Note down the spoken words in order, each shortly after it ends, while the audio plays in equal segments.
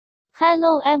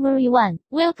Hello everyone,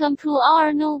 welcome to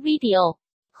our new video.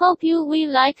 Hope you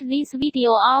will like this video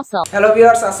also. Hello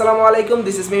viewers, Assalamualaikum.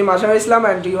 This is me Mazharul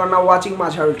and you are now watching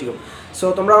Mazharul. So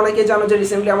তোমরা অনেকেই জানো যে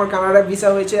recently আমার Canada visa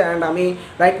হয়েছে and আমি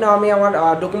right now আমি আমার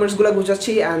ডকুমেন্টসগুলো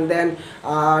গুছাচ্ছি এন্ড দেন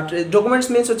ডকুমেন্টস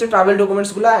মিন্স হচ্ছে ট্রাভেল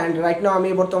ডকুমেন্টসগুলো এন্ড রাইট নাও আমি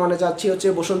বর্তমানে যাচ্ছি হচ্ছে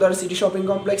বসুন্ধরা সিটি শপিং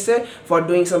কমপ্লেক্সে for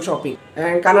doing some shopping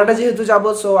and Canada যেহেতু যাব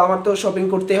সো আমার তো শপিং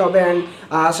করতেই হবে এন্ড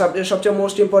সবচেয়ে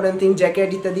মোস্ট ইম্পর্টেন্ট থিং জ্যাকেট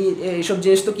ইত্যাদি এইসব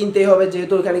জিনিস তো কিনতেই হবে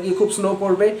যেহেতু এখানে গিয়ে খুব স্নো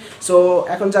পড়বে সো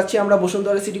এখন যাচ্ছি আমরা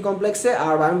বসুন্ধরা সিটি কমপ্লেক্সে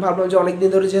আর আমি ভাবলাম যে অনেকদিন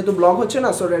ধরে যেহেতু ব্লগ হচ্ছে না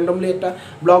সো র্যান্ডমলি একটা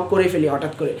ব্লগ করে ফেলি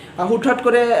হঠাৎ করে হুটহাট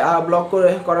করে ব্লগ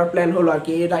করার প্ল্যান হলো আর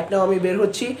কি রাইট নাও আমি বের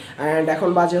হচ্ছি এন্ড এখন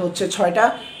বাজে হচ্ছে 6টা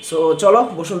সো চলো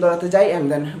বসুন্ধরাতে যাই এন্ড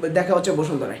দেন দেখা হচ্ছে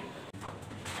বসুন্ধরায়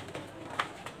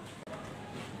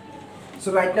সো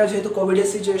রাইট নাও যেহেতু কোভিডের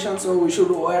situation so we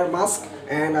should wire mask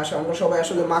and আমরা সবাই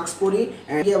আসলে মাস্ক পরি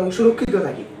এবং সুরক্ষিত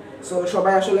থাকি সো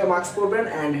সবাই আসলে মাস্ক পরবেন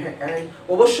এন্ড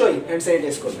অবশ্যই হ্যান্ড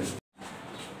স্যানিটাইজ করবেন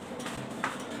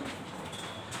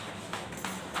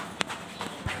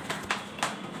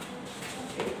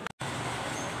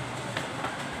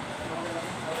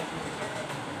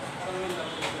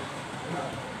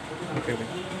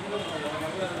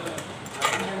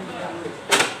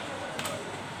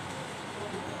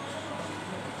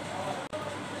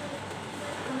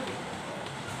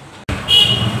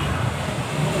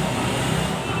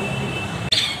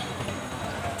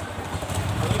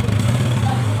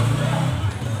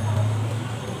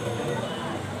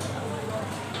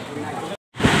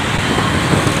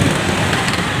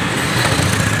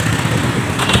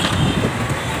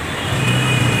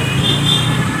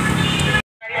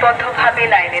বদ্ধভাবে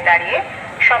লাইনে দাঁড়িয়ে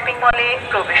শপিং মলে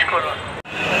প্রবেশ করুন।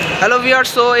 হ্যালো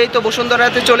ভিউয়ার্স সো এই তো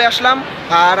বসুন্ধরাতে চলে আসলাম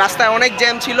আর রাস্তায় অনেক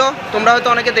জ্যাম ছিল তোমরা হয়তো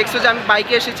অনেকে দেখছো যে আমি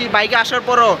বাইকে এসেছি বাইকে আসার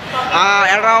পরও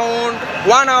অ্যারাউন্ড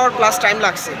 1 আওয়ার প্লাস টাইম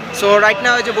লাগছে সো রাইট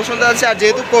নাও এই যে বসুন্ধরা আছে আর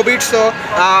যেহেতু কোভিড সো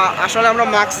আসলে আমরা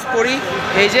মাস্ক পরি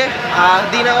এই যে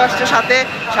দিনাও আসছে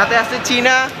সাথে আছে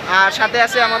চীনা আর সাথে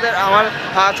আছে আমার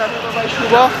চাচাতো ভাই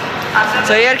শুভ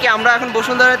সো এই আর কি আমরা এখন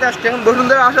বসুন্ধরাতে আসছি এখন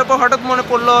বসুন্ধরা আসার পর হঠাৎ মনে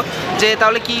পড়লো যে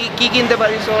তাহলে কি কিনতে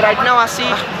পারি সো রাইট নাও আসছি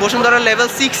বসুন্ধরা লেভেল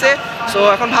 6-এ সো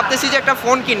এখন ভাবতেছি যে একটা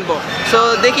ফোন কিনবো সো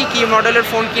দেখি কি মডেলের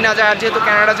ফোন কিনা যায় আর যেহেতু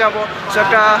কানাডা যাবো সো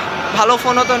একটা ভালো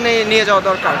ফোনও তো নিয়ে যাওয়া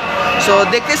দরকার সো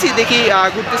দেখি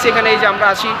ঘুরতেছি এখানে এই যে আমরা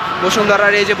আছি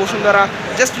বসুন্ধরার এই যে বসুন্ধরা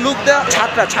জাস্ট লুক দ্য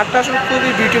ছাদটা আসলে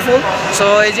খুবই বিউটিফুল সো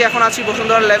এই যে এখন আছি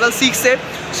বসুন্ধরা লেভেল 6-এ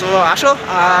সো আসো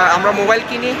আমরা মোবাইল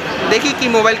কিনি দেখি কি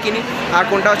মোবাইল কিনি আর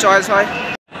কোনটা চয়েস হয়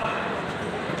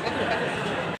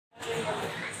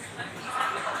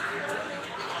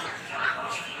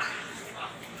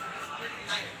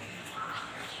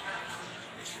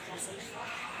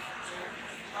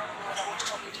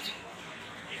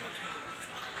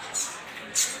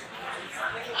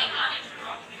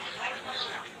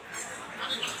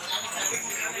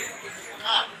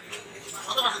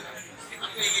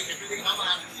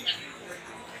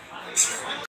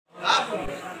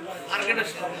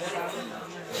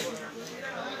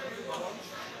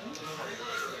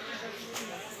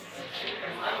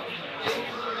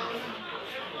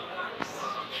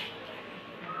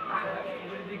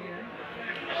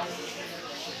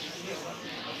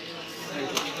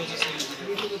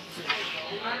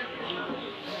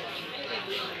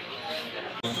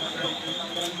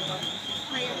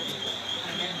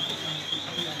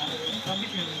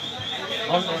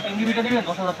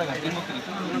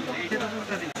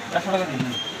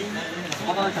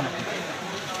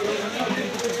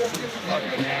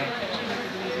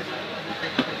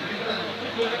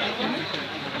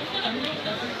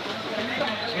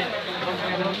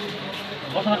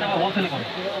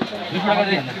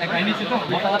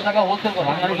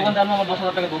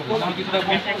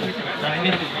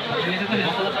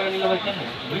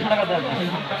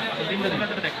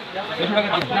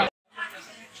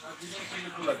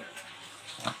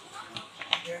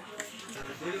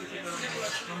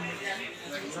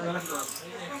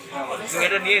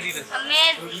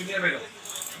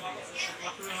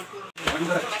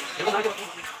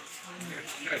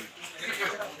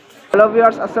হ্যালো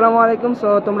ভিউয়ার্স আসসালামু আলাইকুম সো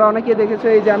তোমরা অনেকেই দেখেছো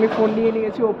এই যে আমি ফোন নিয়ে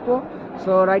নিয়েছি ওপ্পো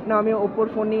সো রাইট নাও আমি ওপ্পোর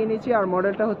ফোন নিয়ে নিয়েছি আর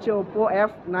মডেলটা হচ্ছে ওপ্পো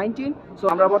F19 সো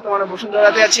আমরা বর্তমানে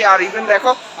বসুন্ধরাতে আছি আর ইভেন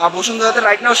দেখো বসুন্ধরাতে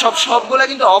রাইট নাও সবগুলো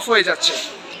কিন্তু অফ হয়ে যাচ্ছে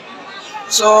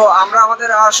সো আমরা আমাদের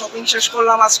শপিং শেষ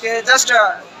করলাম আজকে জাস্ট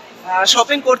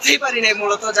শপিং করতেই পারি না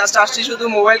মূলত জাস্ট আসছি শুধু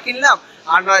মোবাইল কিনলাম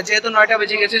আর যেহেতু 9টা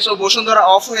বেজে গেছে সো বসুন্ধরা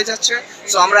অফ হয়ে যাচ্ছে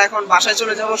সো আমরা এখন বাসায়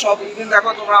চলে যাব সব ইভেন দেখো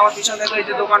তোমরা আমার পিছনে দেখো এই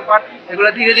যে দোকানপাট এগুলো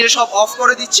ধীরে ধীরে সব অফ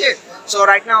করে দিচ্ছে সো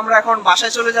রাইট নাও আমরা এখন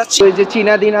বাসায় চলে যাচ্ছি ওই যে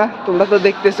চীনা দিনা তোমরা তো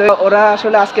দেখতেছো ওরা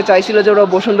আসলে আজকে চাইছিল যে ওরা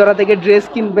বসুন্ধরা থেকে ড্রেস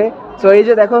কিনবে সো এই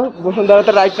যে দেখো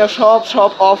বসুন্ধরাতে রাইডটা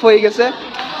সব অফ হয়ে গেছে।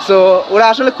 সো ওরা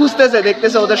আসলে খুঁজতেছে,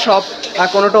 দেখতেছে ওদের সব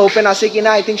কোনোটা ওপেন আছে কিনা।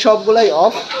 আই থিঙ্ক সবগুলাই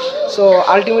অফ। সো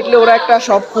আলটিমেটলি ওরা একটা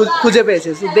শপ খুঁজে পেয়েছে।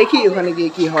 সো দেখি ওখানে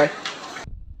গিয়ে কি হয়।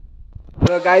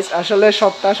 গাইস আসলে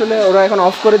শপটা আসলে ওরা এখন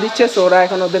অফ করে দিচ্ছে। সো ওরা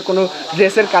এখন ওদের কোনো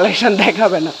ড্রেসের কালেকশন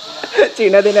দেখাবে না।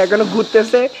 চীনা দিন এখনো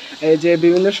ঘুরতেছে এই যে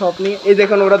বিভিন্ন শপ নিয়ে। এই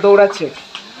দেখুন ওরা দৌড়াচ্ছে,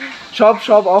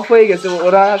 সব অফ হয়ে গেছে।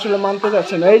 ওরা আসলে মানতে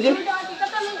চাচ্ছে না। এই যে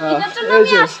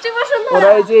ওরা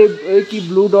এই যে কি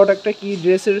ব্লু ডট একটা কি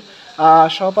ড্রেসের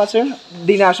শপ আছে।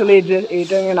 দিনে আসলে এই ড্রেস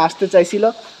এইটা আসতে চাইছিল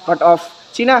বাট অফ।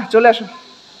 চীনা চলে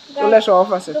আসো অফ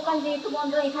আছে।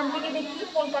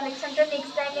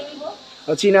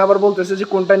 চীনা আবার বলতেছে যে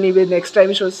কোনটা নিবে নেক্সট টাইম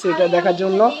সেটা দেখার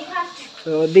জন্য।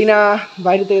 তো দিনা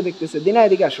বাইরে থেকে দেখতেছে। দিনা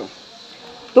এদিকে আসো,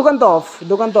 দোকান তো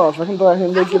অফ এখন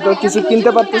তো কিছু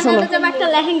কিনতে পারতেছো না।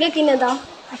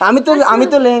 আমি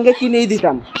তো লেহেঙ্গা কিনেই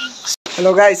দিতাম।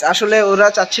 হ্যালো গাইস, আসলে ওরা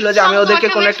চাচ্ছিল যে আমি ওদেরকে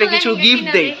কোনো একটা কিছু গিফট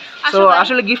দেই। তো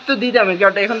আসলে গিফট তো দিতে আমি,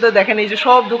 কারণ এখন তো দেখেন এই যে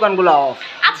সব দোকানগুলো অফ।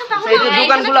 এই যে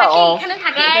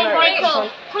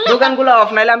দোকানগুলো অফ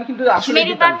নাইলে আমি কিন্তু আসলে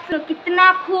দিতাম। कितना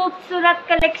खूबसूरत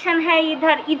कलेक्शन है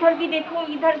इधर भी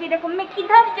देखो मैं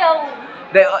किधर जाऊं।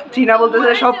 চীনা বলতেছে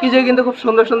সবকিছুই কিন্তু খুব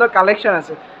সুন্দর সুন্দর কালেকশন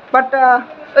আছে, বাট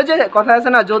ওই যে কথা আছে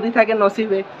না, যদি থাকে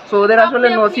নসিবে। তো ওদের আসলে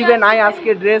নসিবে নাই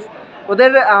আজকে ড্রেস।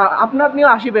 ওদের আপনিও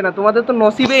আসিবে না, তোমাদের তো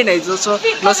নসিবেই নাই।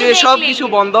 নসিবে সব কিছু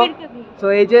বন্ধ। তো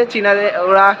এই যে চীনা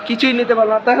ওরা কিছুই নিতে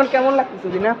পারলো না। তো এখন কেমন লাগতেছে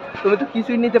দিনা? তুমি তো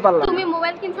কিছুই নিতে পারলা। তুমি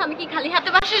মোবাইল কিনছো, আমি কি খালি হাতে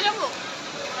বাসায় যাব?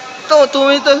 তো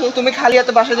তুমি খালি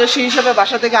হাতে বাসা যাও, সেই হিসাবে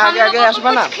বাসা থেকে আগে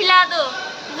আসবা না?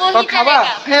 খাবা?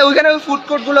 হ্যাঁ, ওইখানে ওই ফুড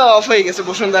কোর্ট গুলো অফ হয়ে গেছে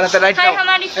বসুন্ধরাতে রাইট নাও।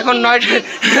 এখন 9টা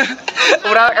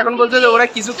ওরা এখন বলছে যে ওরা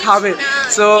কিছু খাবে।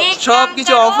 সো সব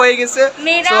কিছু অফ হয়ে গেছে।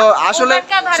 সো আসলে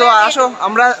আসো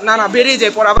আমরা না বেরিয়ে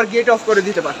যাই, পর আবার গেট অফ করে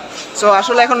দিতে পারি। সো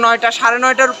আসলে এখন 9টা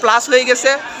 9:30 প্লাস হয়ে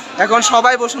গেছে। এখন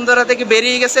সবাই বসুন্ধরা থেকে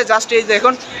বেরিয়ে গেছে। জাস্ট এই যে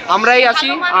এখন আমরাই আছি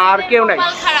আর কেউ নাই,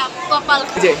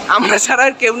 যে আমরা ছাড়া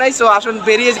আর কেউ নাই। সো আসুন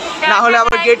বেরিয়ে, না হলে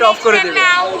আবার গেট অফ করে দেবে।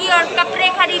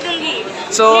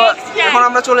 সো এখন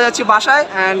আমরা চলে যাচ্ছি বাসায়,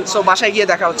 অ্যান্ড সো বাসায় গিয়ে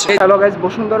দেখা হচ্ছে। হ্যালো গাইস,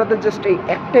 বসুন্ধরাতে জাস্ট এই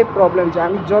একটাই প্রবলেম যে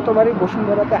আমি যতবারই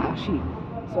বসুন্ধরাতে আসি,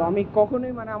 সো আমি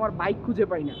কখনোই আমার বাইক খুঁজে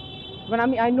পাই না।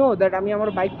 আমি আই নো দ্যাট আমি আমার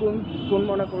বাইক কোন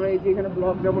মনে করে এই যে এখানে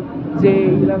ব্লগ যেমন যে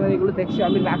এগুলো দেখছি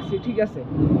আমি রাখছি, ঠিক আছে।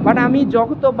 বাট আমি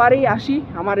যতবারই আসি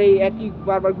আমার এই একই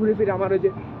বারবার ঘুরে ফিরে আমার ওই যে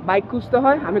বাইক খুঁজতে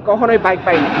হয়, আমি কখনোই বাইক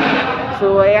পাই না। সো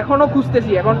এখনও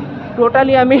খুঁজতেছি। এখন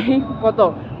টোটালি আমি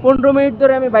 15 মিনিট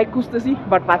ধরে আমি বাইক খুঁজতেছি,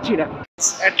 বাট পাচ্ছি না।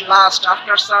 At last,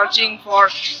 after searching for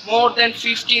more than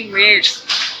 15 minutes,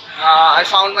 I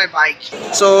found my bike.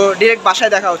 So direct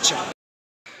বাসায় দেখা হচ্ছে।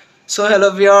 So hello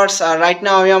viewers, right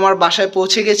now আমি আমার বাসায়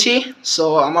পৌঁছে গেছি। সো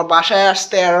আমার বাসায়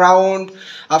আসতে অ্যারাউন্ড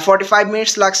 45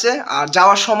 মিনিটস লাগছে। আর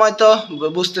যাওয়ার সময় তো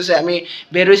বুঝতেছে, আমি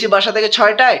বের হয়েছি বাসা থেকে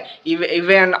 6টায়,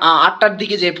 ইভেন 8টার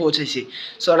দিকে যেয়ে পৌঁছেছি।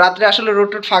 সো রাত্রে আসলে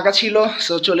রোড ফাঁকা ছিল,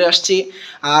 সো চলে আসছি।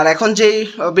 আর এখন যেই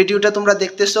ভিডিওটা তোমরা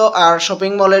দেখতেছো আর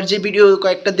শপিং মলের যে ভিডিও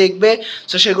কয়েকটা দেখবে,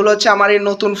 সো সেগুলো হচ্ছে আমার এই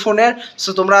নতুন ফোনের। সো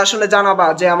তোমরা আসলে জানাবা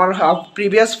যে আমার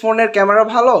প্রিভিয়াস ফোনের ক্যামেরা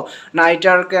ভালো না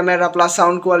এটার ক্যামেরা প্লাস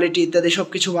সাউন্ড কোয়ালিটি ইত্যাদি সব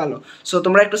কিছু ভালো। সো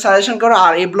তোমরা একটু সাজেশন করো।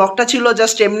 আর এই ব্লগটা ছিল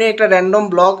জাস্ট এমনি একটা র্যান্ডম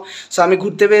ব্লগ। সো আমি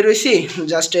ঘুরতে বের হয়েছি,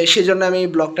 জাস্ট সেজন্য আমি এই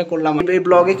ব্লগটা করলাম। এই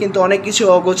ব্লগে কিন্তু অনেক কিছু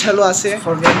অগোছালো আছে।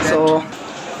 সো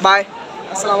বাই,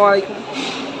 আসসালামু আলাইকুম।